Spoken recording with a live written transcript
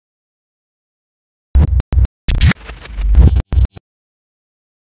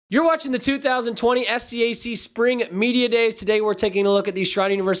You're watching the 2020 SCAC Spring Media Days. Today we're taking a look at the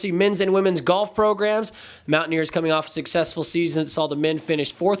Schreiner University men's and women's golf programs. Mountaineers coming off a successful season that saw the men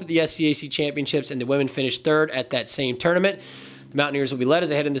finish 4th at the SCAC Championships and the women finish 3rd at that same tournament. The Mountaineers will be led as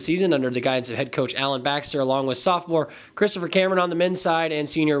they head into the season under the guidance of head coach Baxter, along with sophomore Christopher Cameron on the men's side and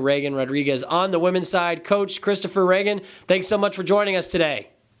senior Reygan Rodriguez on the women's side. Coach Christopher, Reygan, thanks so much for joining us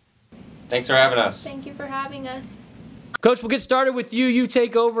today. Thanks for having us. Thank you for having us. Coach, we'll get started with you. You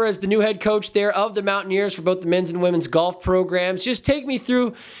take over as the new head coach there of the Mountaineers for both the men's and women's golf programs. Just take me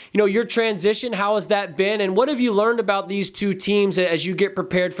through, your transition. How has that been, and what have you learned about these two teams as you get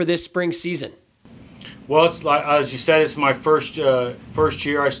prepared for this spring season? Well, it's like, as you said, it's my first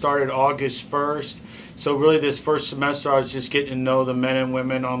year. I started August 1st. So really this first semester I was just getting to know the men and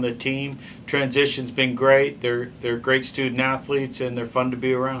women on the team. Transition's been great. They're great student athletes and they're fun to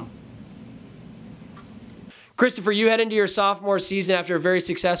be around. Christopher, you head into your sophomore season after a very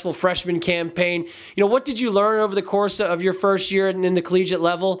successful freshman campaign. What did you learn over the course of your first year in the collegiate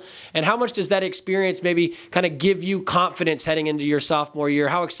level, and how much does that experience maybe kind of give you confidence heading into your sophomore year?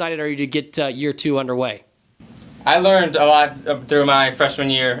 How excited are you to get year 2 underway? I learned a lot through my freshman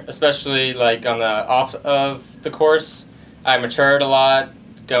year, especially like on the off of the course. I matured a lot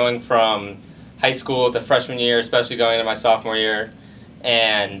going from high school to freshman year, especially going into my sophomore year,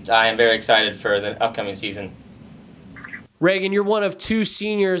 and I am very excited for the upcoming season. Reygan, you're one of 2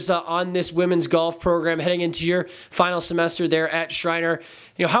 seniors on this women's golf program heading into your final semester there at Schreiner.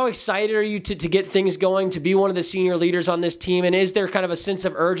 How excited are you to get things going, to be one of the senior leaders on this team, and is there kind of a sense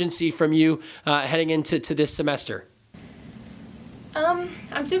of urgency from you heading into this semester?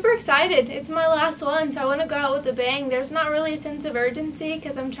 I'm super excited. It's my last one, so I want to go out with a bang. There's not really a sense of urgency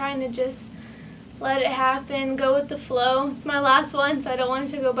because I'm trying to just let it happen, go with the flow. It's my last one, so I don't want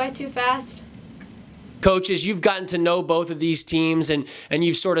it to go by too fast. Coaches, you've gotten to know both of these teams and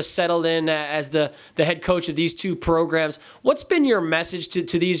you've sort of settled in as the head coach of these 2 programs. What's been your message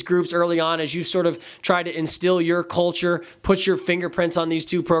to these groups early on as you sort of try to instill your culture, put your fingerprints on these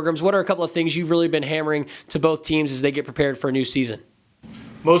 2 programs? What are a couple of things you've really been hammering to both teams as they get prepared for a new season?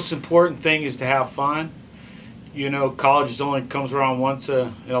 Most important thing is to have fun. College only comes around once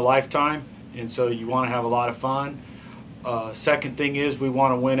in a lifetime, and so you want to have a lot of fun. Second thing is we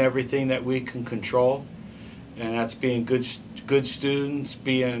want to win everything that we can control, and that's being good students,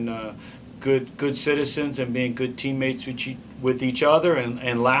 being good citizens, and being good teammates with each other,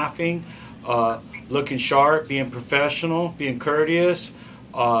 and laughing, looking sharp, being professional, being courteous.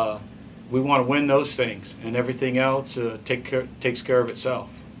 We want to win those things, and everything else takes care of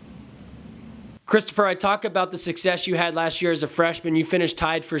itself. Christopher, I talk about the success you had last year as a freshman. You finished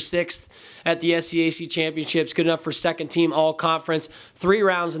tied for 6th at the SCAC Championships, good enough for 2nd team all-conference, 3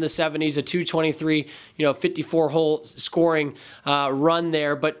 rounds in the 70s, a 223, 54-hole scoring run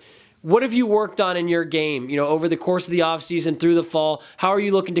there. But what have you worked on in your game, over the course of the offseason through the fall? How are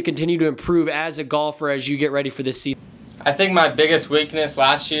you looking to continue to improve as a golfer as you get ready for this season? I think my biggest weakness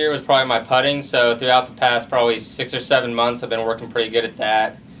last year was probably my putting, so throughout the past probably 6 or 7 months I've been working pretty good at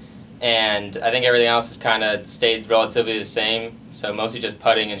that. And I think everything else has kind of stayed relatively the same, so mostly just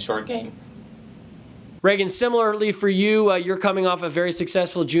putting and short game. Reygan, similarly for you, you're coming off a very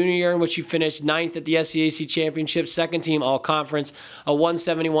successful junior year in which you finished 9th at the SCAC Championship, 2nd team all-conference, a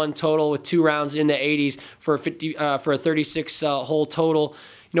 171 total with 2 rounds in the 80s for a 36-hole total.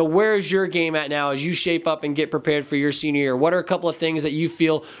 Where is your game at now as you shape up and get prepared for your senior year? What are a couple of things that you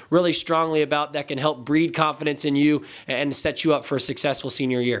feel really strongly about that can help breed confidence in you and set you up for a successful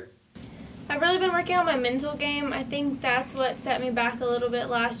senior year? I've really been working on my mental game. I think that's what set me back a little bit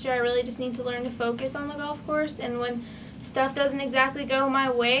last year. I really just need to learn to focus on the golf course, and when stuff doesn't exactly go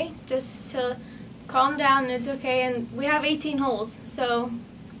my way, just to calm down and it's okay. And we have 18 holes, so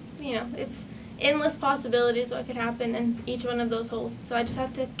it's endless possibilities what could happen in each one of those holes. So I just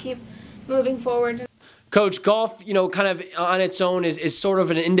have to keep moving forward. Coach, golf, kind of on its own is sort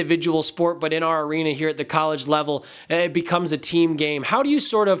of an individual sport, but in our arena here at the college level, it becomes a team game. How do you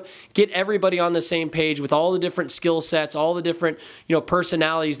sort of get everybody on the same page with all the different skill sets, all the different,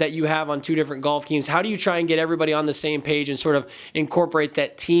 personalities that you have on 2 different golf teams? How do you try and get everybody on the same page and sort of incorporate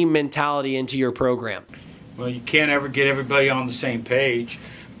that team mentality into your program? Well, you can't ever get everybody on the same page,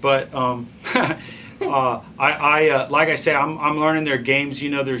 but like I say, I'm learning their games.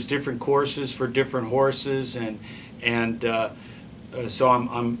 There's different courses for different horses, and so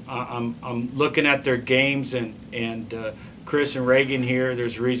I'm looking at their games, and Chris and Reygan here.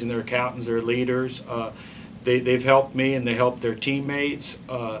 There's a reason they're captains, they're leaders. They've helped me, and they help their teammates.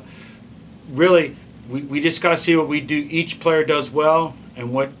 Really, we just got to see what each player does well,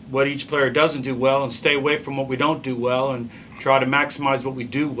 and what each player doesn't do well, and stay away from what we don't do well, and try to maximize what we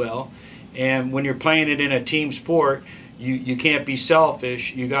do well. And when you're playing it in a team sport, you can't be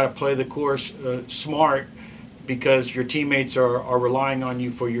selfish. You got to play the course smart, because your teammates are relying on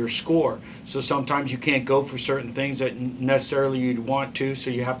you for your score. So sometimes you can't go for certain things that necessarily you'd want to, so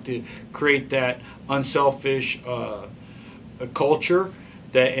you have to create that unselfish culture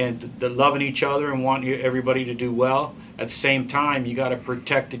and the loving each other and wanting everybody to do well. At the same time, you got to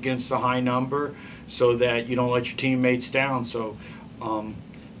protect against the high number so that you don't let your teammates down. So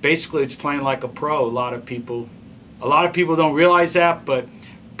basically it's playing like a pro. A lot of people don't realize that, but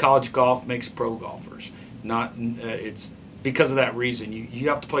college golf makes pro golfers. It's because of that reason. You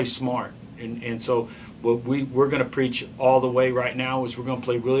have to play smart, and so what we're going to preach all the way right now is we're going to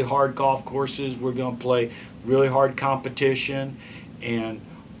play really hard golf courses. We're going to play really hard competition, and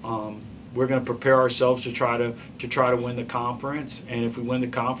we're going to prepare ourselves to try to win the conference. And if we win the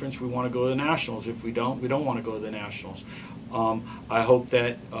conference, we want to go to the nationals. If we don't want to go to the nationals. I hope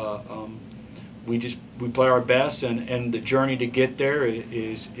that we play our best, and the journey to get there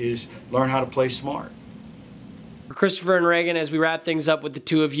is learn how to play smart. Christopher and Reygan, as we wrap things up with the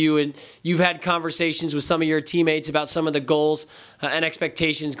two of you, and you've had conversations with some of your teammates about some of the goals and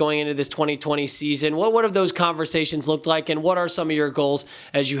expectations going into this 2020 season. What have those conversations looked like, and what are some of your goals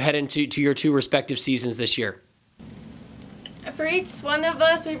as you head into your two respective seasons this year? For each one of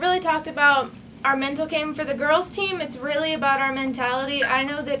us, we really talked about our mental game. For the girls team, it's really about our mentality. I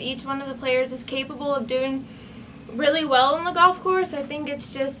know that each one of the players is capable of doing really well on the golf course. I think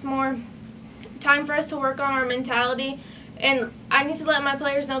it's just more time for us to work on our mentality, and I need to let my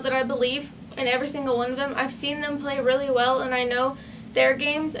players know that I believe in every single one of them. I've seen them play really well, and I know their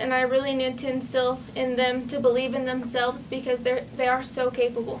games, and I really need to instill in them to believe in themselves, because they are so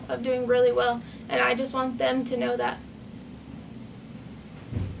capable of doing really well, and I just want them to know that.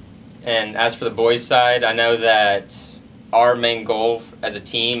 And as for the boys' side, I know that our main goal as a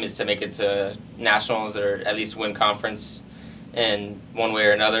team is to make it to nationals, or at least win conference in one way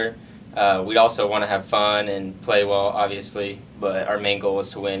or another. We also want to have fun and play well, obviously, but our main goal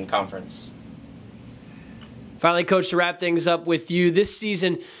is to win conference. Finally, Coach, to wrap things up with you, this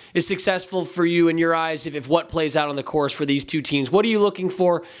season is successful for you in your eyes if what plays out on the course for these two teams. What are you looking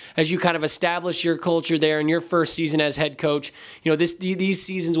for as you kind of establish your culture there in your first season as head coach? You know, these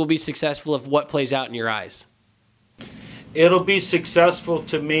seasons will be successful if what plays out in your eyes. It'll be successful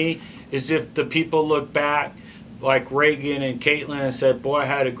to me is if the people look back like Reygan and Caitlin and said, boy, I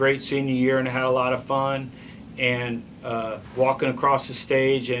had a great senior year and I had a lot of fun, and walking across the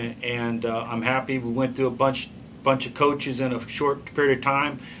stage, and I'm happy. We went through a bunch of coaches in a short period of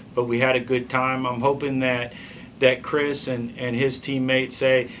time, but we had a good time. I'm hoping that Chris and his teammates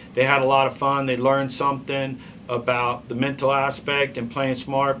say they had a lot of fun, they learned something about the mental aspect and playing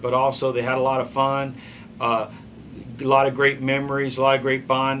smart, but also they had a lot of fun. A lot of great memories, a lot of great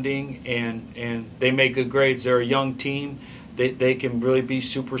bonding, and they make good grades. They're a young team. They can really be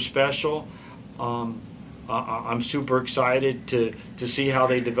super special. I'm super excited to see how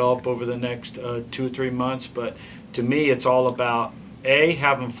they develop over the next 2 or 3 months. But to me, it's all about A,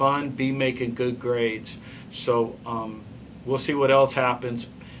 having fun, B, making good grades. So we'll see what else happens.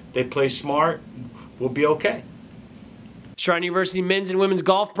 They play smart, we'll be okay. Schreiner University men's and women's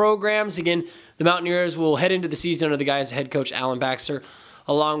golf programs. Again, the Mountaineers will head into the season under the guidance of head coach Alan Baxter,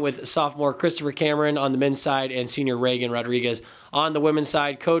 along with sophomore Christopher Cameron on the men's side and senior Reygan Rodriguez on the women's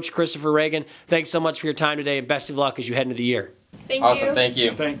side. Coach Christopher, Reygan, thanks so much for your time today, and best of luck as you head into the year. Thank you. Awesome, thank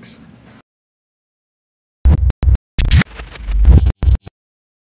you. Thanks.